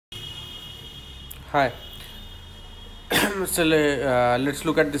Hi. So let's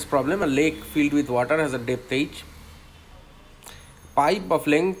look at this problem. A lake filled with water has a depth h. Pipe of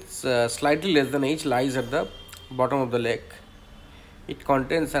length slightly less than h lies at the bottom of the lake. It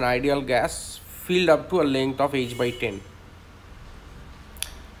contains an ideal gas filled up to a length of h by 10.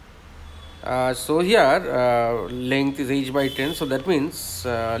 So here length is h by 10. So that means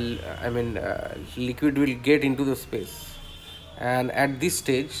liquid will get into the space. And at this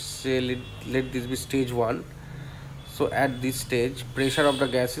stage, say let this be stage 1. So at this stage, pressure of the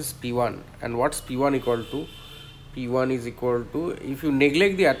gas is P1. And what's P1 equal to? P1 is equal to, if you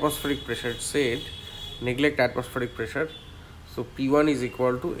neglect the atmospheric pressure, it said neglect atmospheric pressure. So P1 is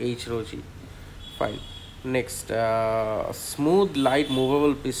equal to H rho G. Fine. Next, smooth, light,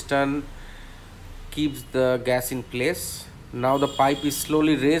 movable piston keeps the gas in place. Now the pipe is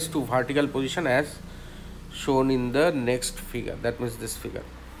slowly raised to vertical position as shown in the next figure. That means this figure.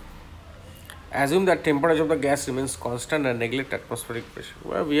 Assume that temperature of the gas remains constant and neglect atmospheric pressure.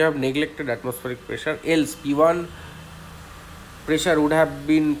 Well, we have neglected atmospheric pressure, else P1 pressure would have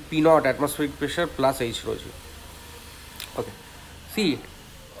been P0 atmospheric pressure plus H rho G. Okay. See,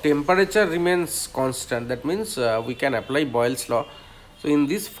 temperature remains constant. That means we can apply Boyle's law. So in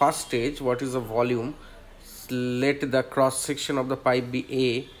this first stage, what is the volume? Let the cross section of the pipe be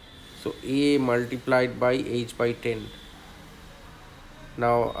A. So A multiplied by H by 10.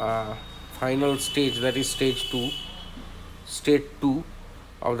 Now final stage, that is stage 2, state 2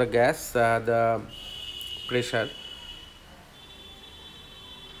 of the gas, the pressure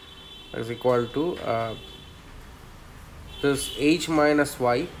is equal to this H minus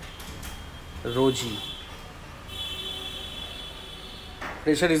Y rho G.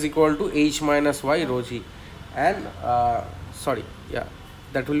 Pressure is equal to H minus Y rho G, and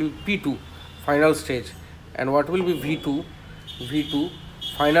that will be P2, final stage. And what will be V2? V2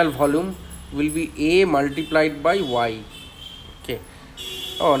 final volume will be A multiplied by Y. Okay.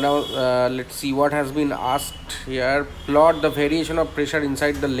 Oh, now let's see what has been asked here. Plot the variation of pressure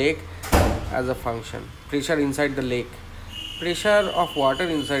inside the lake as a function. Pressure inside the lake, pressure of water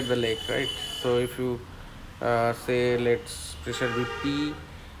inside the lake, right? So if you say let's pressure be P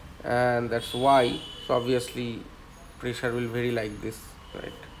and that's Y, so obviously pressure will vary like this,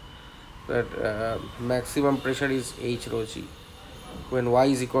 right? That maximum pressure is H rho G when Y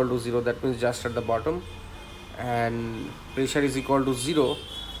is equal to 0, that means just at the bottom, and pressure is equal to 0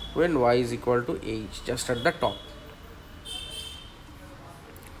 when Y is equal to H, just at the top.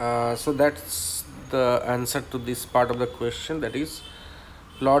 So that's the answer to this part of the question, that is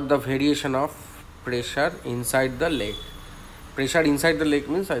plot the variation of pressure inside the lake. Pressure inside the lake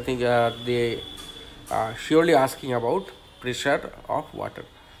means, I think they are surely asking about pressure of water.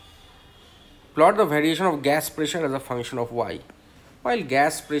 Plot the variation of gas pressure as a function of Y. While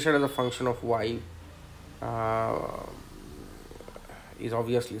gas pressure as a function of Y is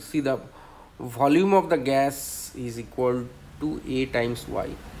obviously, see, the volume of the gas is equal to A times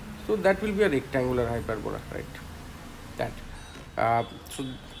Y. So that will be a rectangular hyperbola, right?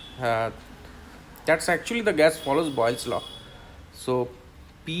 That's actually, the gas follows Boyle's law. So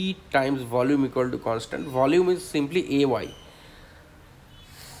P times volume equal to constant. Volume is simply AY.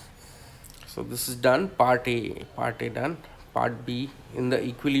 So this is done, part A done. Part B, in the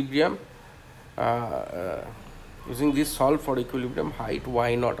equilibrium, using this, solve for equilibrium height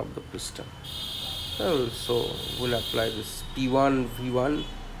Y0 of the piston. So we'll apply this P1 V1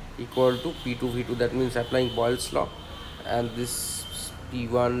 equal to P2 V2, that means applying Boyle's law, and this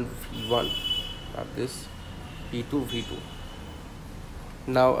P1 V1 of this P2 V2.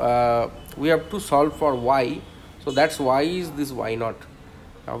 Now we have to solve for Y, so that's Y is this Y0.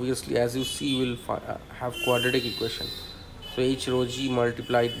 Obviously, as you see, we'll have quadratic equation. So H rho G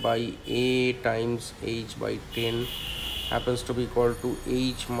multiplied by A times H by 10 happens to be equal to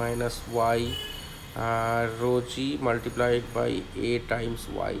H minus Y rho G multiplied by A times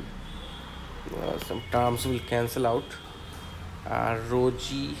Y. Some terms will cancel out. Rho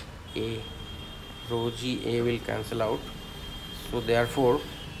G A will cancel out. So therefore,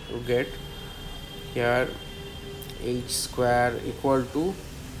 you get here H square equal to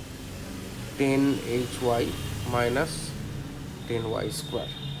 10 HY minus 10y square.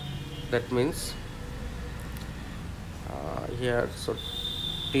 That means here, so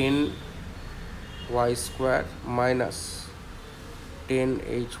 10 y square minus 10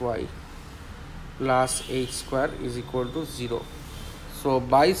 hy plus h square is equal to 0. So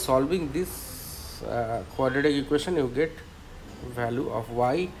by solving this quadratic equation, you get value of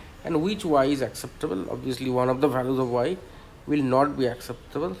y, and which y is acceptable. Obviously one of the values of y will not be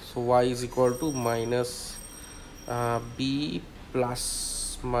acceptable, so y is equal to minus b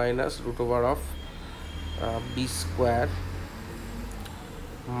plus minus root over of b square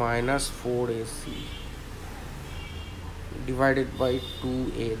minus 4ac divided by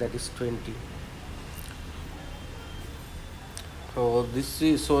 2a, that is 20. So this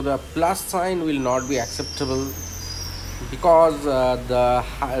is, so the plus sign will not be acceptable because the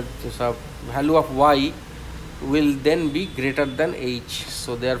value of y will then be greater than h.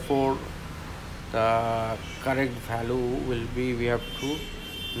 So therefore the correct value will be, we have to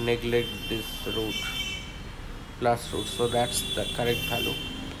neglect this root, plus root. So that's the correct value.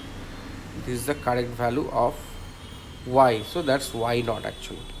 This is the correct value of y. So that's y naught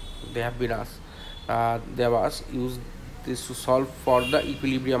actually. They have been asked. They have asked use this to solve for the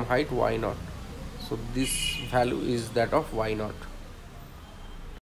equilibrium height y naught. So this value is that of y naught.